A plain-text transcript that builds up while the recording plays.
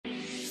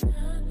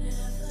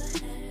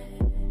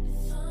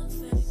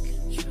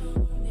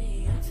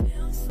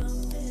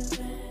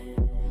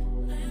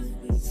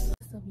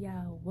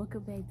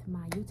welcome back to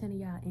my YouTube channel,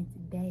 y'all. And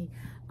today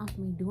I'm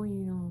gonna be doing,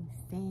 you know what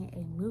I'm saying,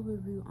 a movie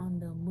review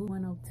on the movie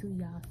 102,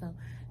 y'all. So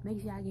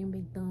make sure y'all give me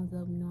a big thumbs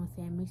up, you know what I'm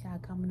saying. Make sure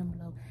y'all comment down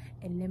below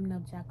and let me know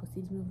if y'all can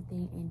see this movie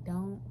thing, and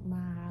don't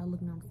mind how I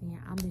look, you know what I'm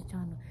saying. I'm just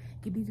trying to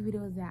get these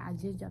videos out. I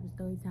just dropped a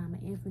story time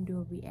and infant do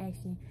a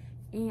reaction,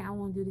 and I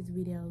want to do this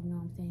video, you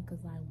know what I'm saying, because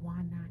like,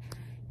 why not?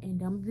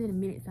 And it's been a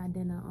minute since I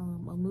done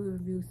a movie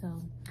review, so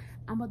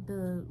I'm about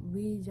to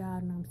read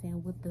y'all, you know what I'm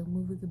saying, what the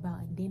movie's about,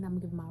 and then I'm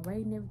gonna give my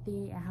rating and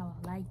everything and how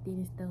I liked it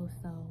and stuff.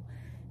 So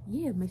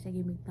yeah, make sure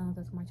you give me thumbs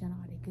up to my channel,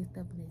 all that good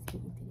stuff, and let's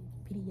get into this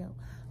video.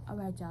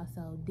 Alright, y'all,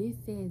 so this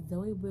says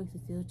Zoey Brooks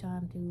is still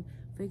trying to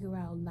figure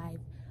out life,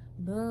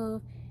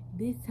 love.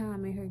 This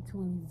time in her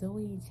 20s,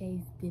 Zoey and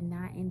Chase did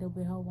not end up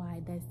in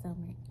Hawaii that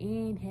summer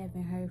and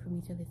haven't heard from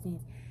each other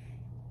since.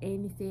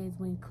 And it says,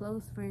 when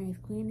close friends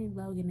Quinn and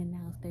Logan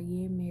announced they're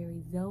getting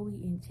married,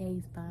 Zoey and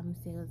Chase find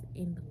themselves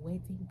in the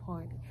wedding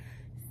party.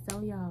 So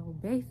y'all,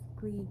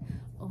 basically,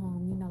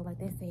 you know, like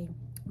they say,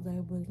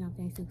 Zoey Brooks, you know what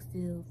I'm saying,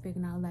 still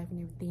figuring out life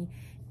and everything.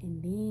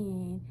 And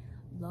then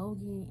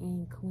Logan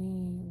and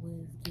Quinn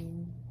was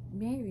getting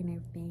married and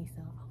everything.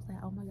 So I was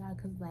like, oh my god,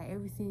 because like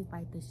ever since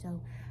like the show,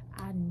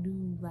 I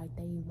knew like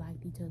they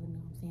liked each other, you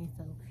know what I'm saying.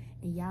 So,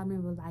 and y'all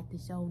remember like the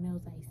show when it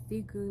was like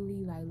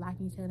secretly like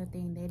liking each other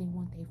thing, they didn't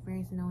want their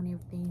friends to know and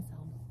everything. So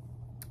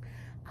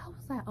I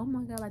was like, oh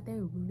my god, like they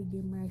really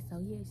get married. So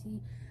yeah, she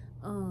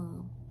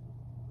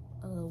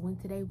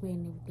went to their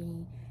wedding and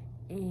everything,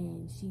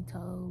 and she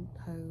told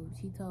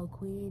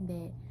Quinn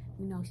that,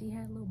 you know, she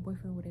had a little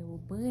boyfriend or whatever,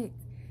 but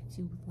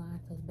she was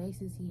lying. So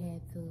basically she had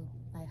to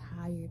like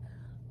hire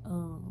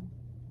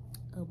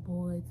a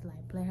boy to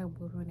like play her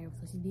boyfriend or whatever.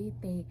 So she did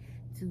that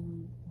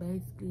to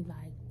basically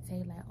like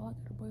say like, oh, I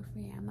got a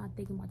boyfriend, I'm not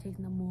thinking about Chase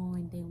no more.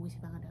 And then when she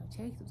found out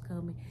Chase was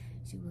coming,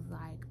 she was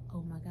like,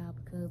 oh my god,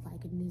 because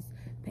like in this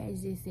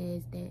passage it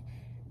says that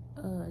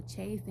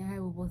Chase and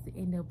her were supposed to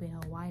end up in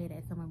Hawaii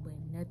that summer, but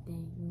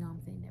nothing, you know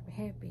what I'm saying, never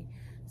happened.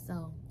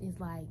 So it's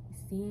like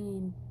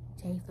seeing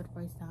Chase for the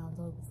first time,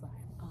 so it was like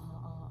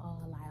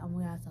like, oh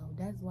my god. So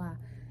that's why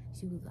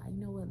she was like,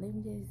 you know what, let me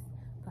just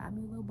find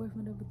me a little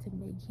boyfriend over to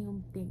make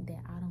him think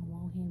that I don't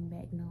want him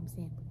back, you know what I'm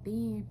saying. But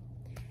then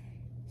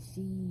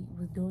she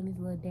was doing this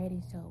little daddy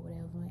show or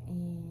whatever,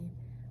 and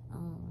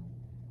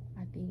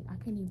I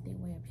can't even think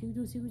what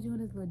happened. She was doing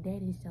this little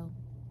daddy show,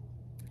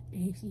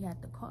 and she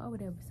had the car or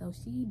whatever, so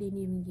she didn't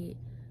even get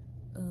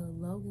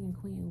Logan and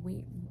Quinn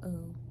with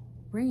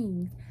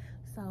rings.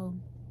 So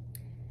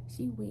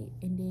she went,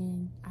 and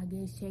then I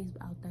guess Chase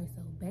was out there.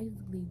 So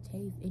basically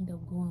Chase ended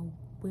up going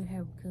with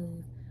her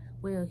because,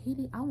 well,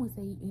 I wouldn't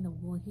say he ended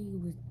up going, he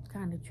was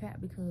kind of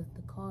trapped because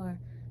the car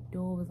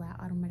door was like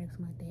automatic,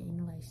 something like that, and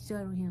it like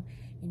shut on him.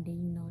 And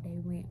then, you know,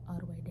 they went all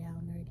the way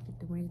down there to get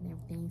the rings and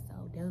everything.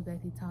 So they was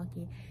basically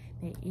talking.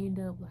 They end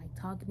up like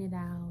talking it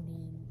out,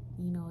 and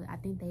you know, I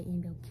think they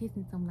end up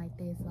kissing, something like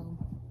that. So,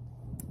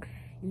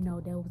 you know,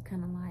 that was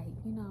kind of like,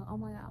 you know, oh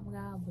my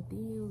god. But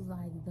then it was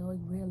like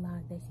Zoey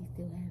realized that she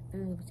still had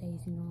feelings for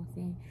Chase, you know what I'm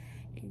saying.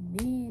 And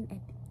then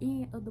at the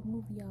end of the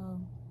movie,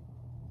 y'all,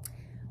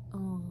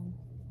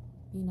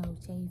 you know,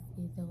 Chase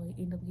and Zoey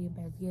end up getting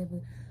back together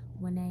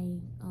when they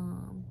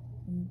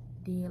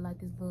did like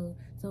this little,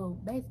 so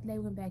basically they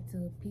went back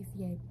to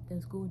PCA,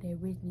 the school they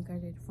originally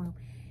graduated from,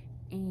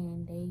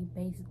 and they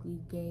basically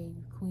gave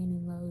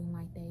Quinn and Logan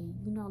like they,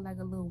 you know, like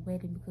a little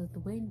wedding, because the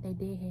wedding they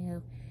did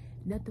have,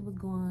 nothing was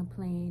going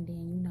planned,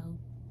 and you know,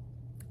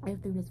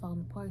 everything was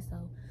falling apart.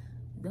 So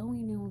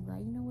Zoey and them was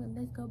like, you know what,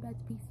 let's go back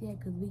to PCA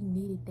because we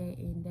needed that,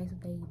 and that's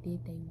what they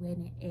did their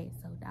wedding at.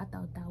 So I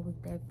thought that was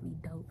definitely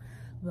dope.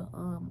 But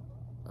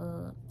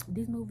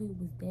this movie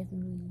was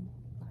definitely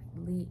like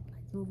lit. Like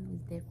this movie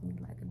was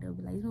definitely like a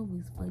dope. Like this movie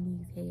was funny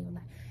as hell.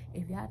 Like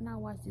if y'all not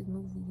watched this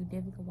movie, you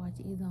definitely can watch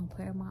it. It's on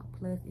Paramount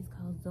Plus. It's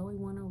called Zoey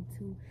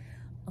 102.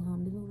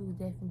 This movie was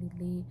definitely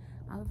lit.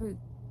 My favorite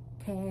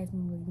cast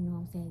member, you know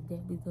what I'm saying, is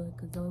definitely Zoey,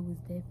 because Zoey was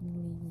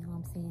definitely, you know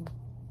what I'm saying,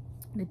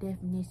 the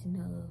definition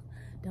of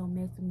don't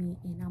mess with me.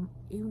 And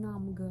even though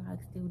I'm a girl, I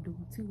can still do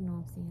it too, you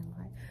know what I'm saying,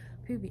 like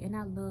period. And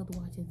I loved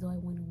watching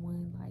Zoey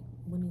 101, like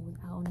when it was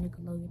out on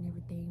Nickelodeon and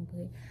everything.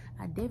 But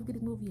I definitely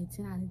give this movie a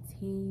 10 out of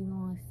 10, you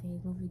know what I'm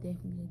saying. This movie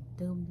definitely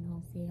a W, you know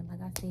what I'm saying.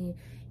 Like I said,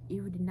 if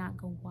you did not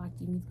go watch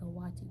it, you need to go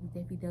watch it. It was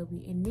definitely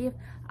W. And if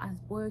I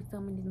spoiled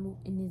some in this movie,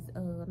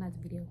 not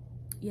this video,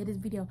 yeah, this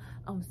video,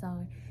 I'm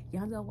sorry.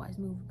 Y'all gotta watch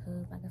the movie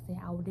because, like I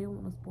said, I didn't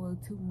want to spoil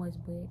too much,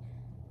 but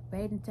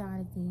rating 10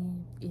 out of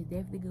 10 is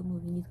definitely a good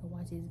movie. You need to go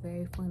watch it. It's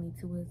very funny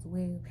too as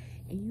well.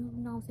 And you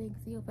know what I'm saying, you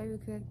can see your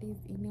favorite characters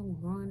and them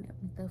growing up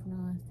and stuff, you know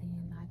what I'm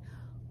saying, like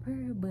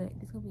per. But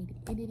this gonna be the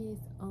end of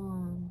this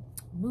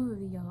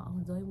movie, y'all,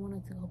 on Zoey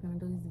 102. Hope y'all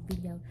enjoy this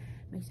video.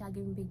 Make sure I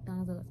give me a big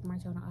thumbs up,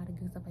 smart on all the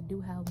good stuff. I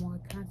do have more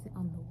content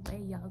on the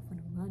way, y'all.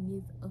 Gonna run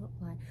this up,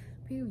 like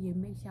period.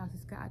 Make sure y'all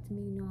subscribe to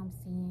me, you know what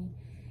I'm saying.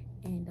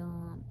 And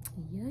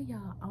yeah,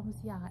 y'all, I'm gonna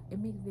see y'all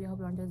in the next video. Hope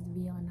y'all enjoy this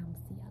video, and I'm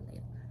gonna see y'all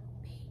later.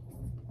 Peace.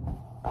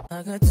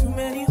 I got too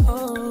many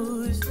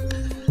hoes,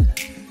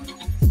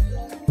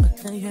 but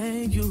they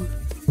ain't you.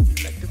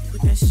 Like to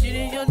put that shit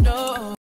in your door.